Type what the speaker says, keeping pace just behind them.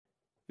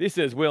This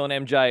is Will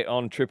and MJ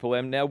on Triple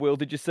M. Now, Will,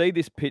 did you see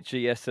this picture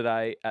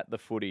yesterday at the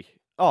footy?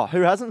 Oh,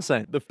 who hasn't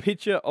seen? The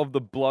picture of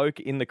the bloke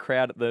in the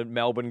crowd at the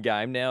Melbourne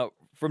game. Now,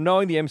 from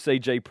knowing the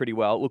MCG pretty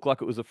well, it looked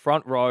like it was a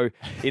front row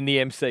in the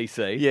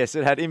MCC. Yes,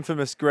 it had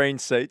infamous green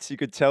seats. You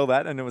could tell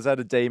that, and it was at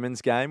a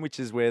Demons game, which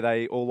is where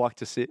they all like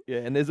to sit. Yeah,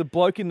 and there's a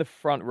bloke in the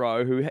front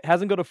row who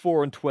hasn't got a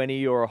 4 and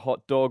 20 or a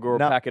hot dog or a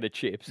packet of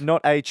chips. Not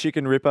a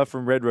chicken ripper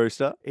from Red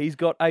Rooster. He's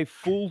got a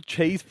full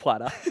cheese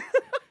platter.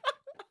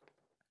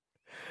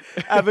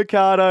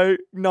 Avocado,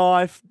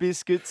 knife,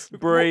 biscuits,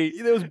 brie.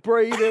 There was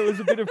brie, there was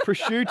a bit of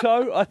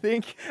prosciutto, I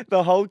think.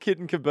 The whole kit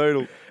and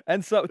caboodle.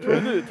 And so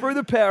through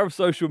the power of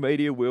social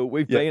media, Will,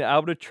 we've been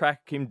able to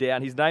track him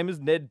down. His name is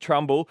Ned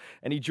Trumbull,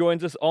 and he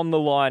joins us on the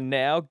line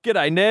now.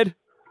 G'day, Ned.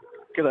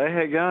 G'day,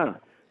 how you going?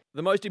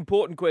 The most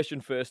important question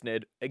first,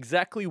 Ned.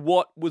 Exactly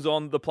what was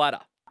on the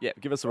platter? Yeah,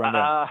 give us a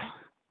rundown.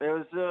 There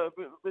was a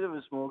bit of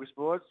a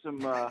smorgasbord,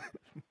 some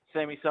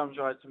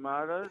semi-sun-dried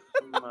tomatoes,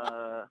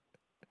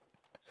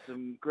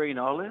 some green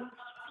olives,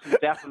 some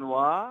Daff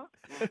Noir,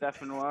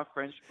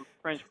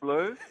 French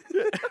blue,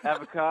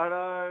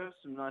 avocado,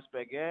 some nice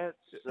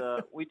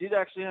baguettes. We did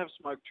actually have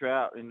smoked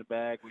trout in the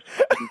bag, which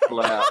we didn't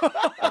pull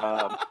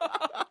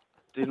out.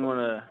 Didn't want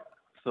to,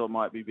 thought it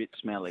might be a bit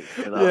smelly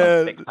for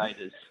the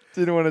spectators.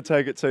 Didn't want to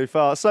take it too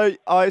far. So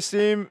I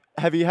assume,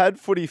 have you had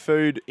footy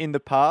food in the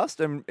past,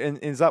 and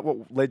is that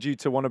what led you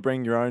to want to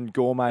bring your own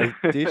gourmet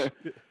dish?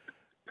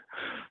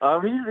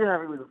 We usually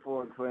have it with a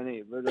 4 and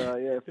 20, but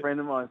a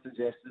friend of mine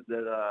suggested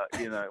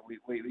that we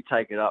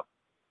take it up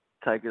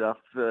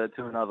to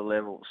another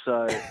level.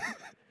 So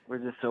we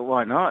just thought,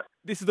 why not?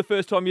 This is the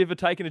first time you've ever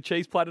taken a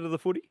cheese platter to the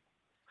footy?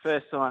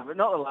 First time, but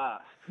not the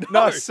last.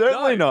 No,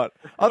 certainly not.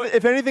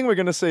 If anything, we're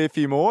going to see a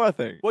few more, I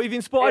think. Well, you've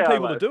inspired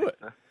people to do it.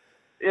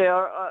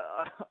 Yeah,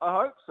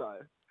 I hope so.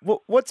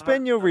 What's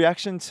been your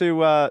reaction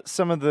to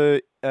some of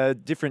the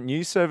different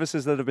news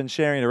services that have been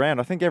sharing it around?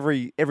 I think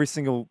every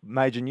single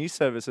major news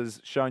service has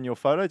shown your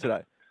photo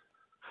today.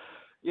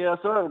 Yeah,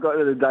 I sort of got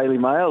to the Daily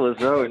Mail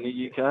as well in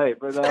the UK.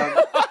 But look,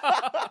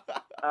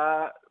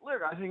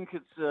 I think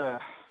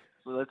it's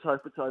let's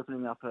hope it's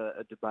opening up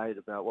a debate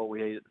about what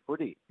we eat at the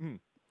footy.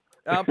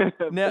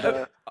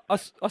 Now, I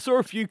saw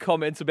a few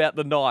comments about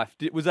the knife.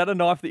 Was that a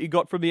knife that you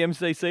got from the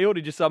MCC, or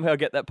did you somehow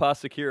get that past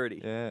security?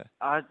 Yeah.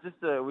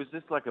 It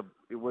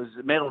was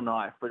a metal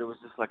knife, but it was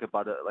just like a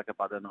butter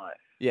knife.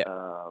 Yeah.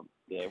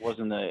 It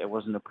wasn't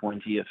a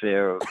pointy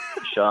affair of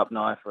a sharp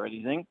knife or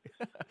anything.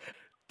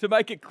 To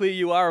make it clear,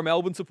 you are a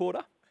Melbourne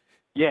supporter?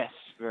 Yes,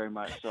 very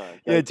much so.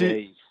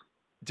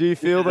 Do you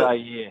feel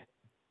that?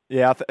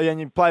 Yeah, and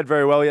you played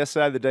very well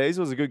yesterday. The D's, it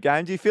was a good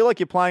game. Do you feel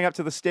like you're playing up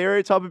to the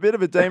stereotype a bit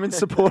of a Demons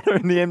supporter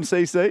in the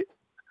MCC?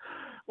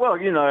 Well,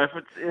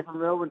 if a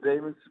Melbourne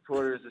Demons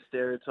supporter is a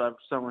stereotype of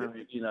someone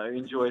who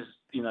enjoys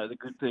the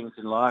good things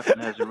in life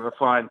and has a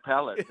refined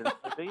palate, then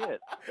so be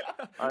it.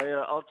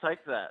 I'll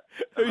take that.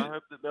 And I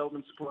hope that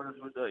Melbourne supporters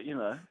would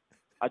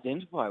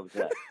identify with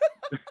that.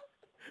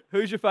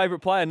 Who's your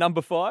favourite player?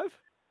 Number 5?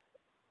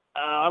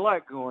 I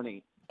like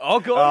Gorney. Oh,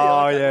 Gorney.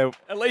 Oh, yeah.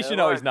 At least you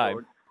know his name.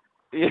 Gorney.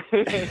 Yeah.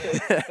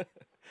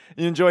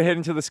 You enjoy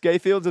heading to the ski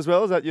fields as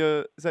well? Is that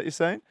your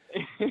saying?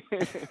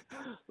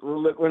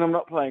 Well, look, when I'm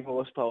not playing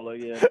horse polo,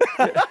 yeah.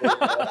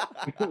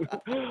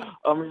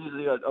 I'm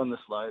usually on the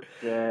slopes,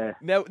 yeah.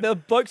 Now, the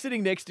bloke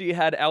sitting next to you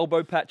had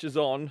elbow patches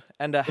on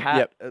and a hat.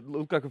 Yep. It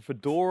looked like a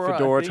fedora.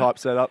 Fedora type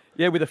setup.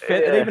 Yeah, with a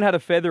feather. It even had a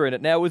feather in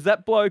it. Now, was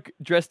that bloke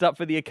dressed up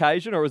for the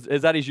occasion, or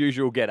is that his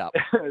usual get-up?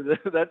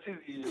 That's his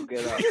usual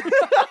get-up.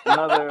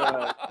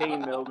 Another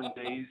keen Melbourne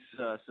D's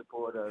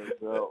supporter as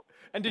well.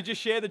 And did you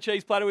share the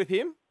cheese platter with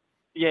him?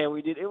 Yeah,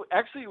 we did. It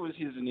was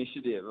his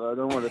initiative. I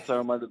don't want to throw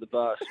him under the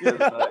bus.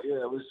 But,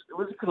 it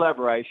was a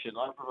collaboration.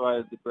 I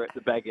provided the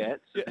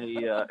baguettes, and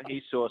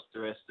he sourced the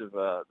rest of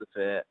the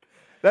fare.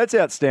 That's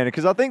outstanding,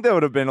 because I think there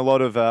would have been a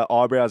lot of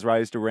eyebrows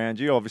raised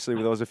around you. Obviously,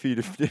 there was a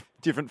few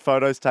different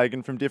photos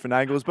taken from different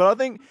angles. But I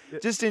think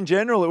just in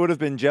general, it would have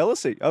been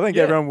jealousy. I think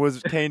everyone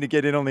was keen to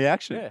get in on the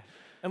action. Yeah,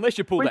 unless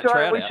you pulled that trout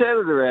out. We shared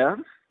it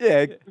around.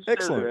 Yeah,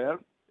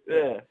 excellent.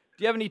 Yeah.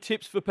 Do you have any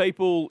tips for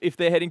people if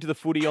they're heading to the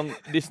footy on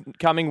this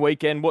coming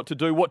weekend? What to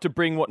do, what to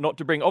bring, what not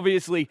to bring?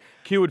 Obviously,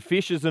 cured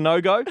fish is a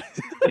no-go.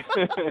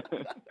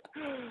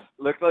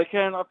 Look,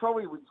 I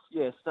probably would,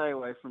 stay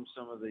away from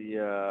some of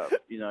the,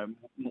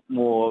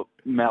 more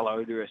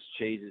malodorous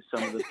cheeses.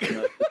 Some of the,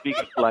 the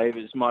bigger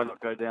flavours might not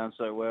go down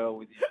so well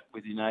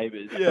with your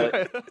neighbours.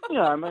 Yeah. But,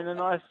 a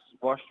nice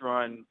washed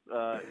rind,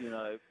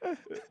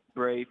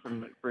 brie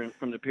from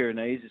the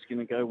Pyrenees is going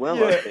to go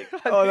well, I think.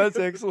 Oh, that's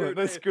excellent.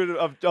 That's good.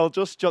 I'll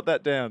just jot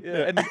that down.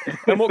 Yeah.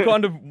 And what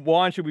kind of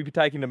wine should we be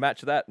taking to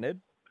match that,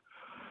 Ned?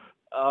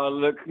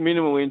 Look,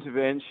 minimal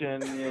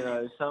intervention,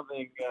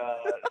 something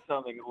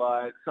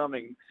light,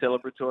 something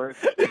celebratory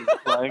for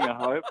playing, I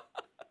hope.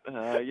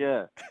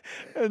 Yeah.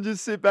 And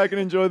just sit back and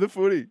enjoy the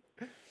footy.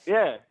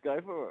 Yeah,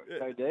 go for it.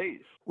 Go D's.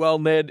 Well,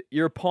 Ned,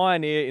 you're a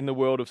pioneer in the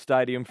world of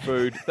stadium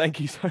food. Thank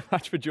you so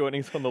much for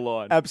joining us on the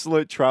line.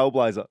 Absolute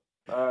trailblazer.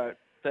 All right.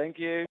 Thank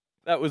you.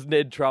 That was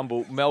Ned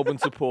Trumbull, Melbourne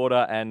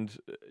supporter and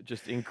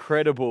just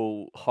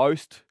incredible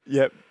host.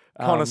 Yep.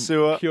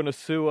 Connoisseur.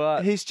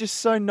 Connoisseur. He's just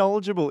so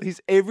knowledgeable. He's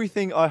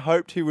everything I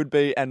hoped he would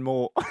be and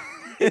more.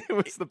 It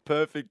was the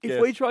perfect guess.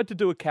 If we tried to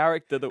do a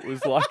character that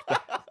was like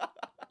that.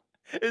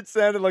 It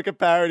sounded like a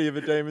parody of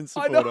a Demon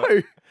I supporter.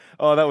 know.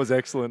 Oh, that was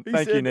excellent.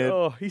 Thank you,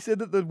 Ned. He said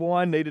that the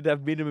wine needed to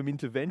have minimum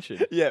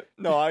intervention. Yeah,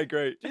 no, I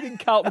agree. Do you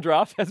think Carlton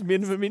Draft has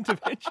minimum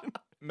intervention?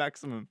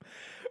 Maximum.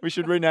 We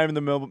should rename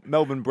them the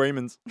Melbourne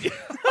Bremans.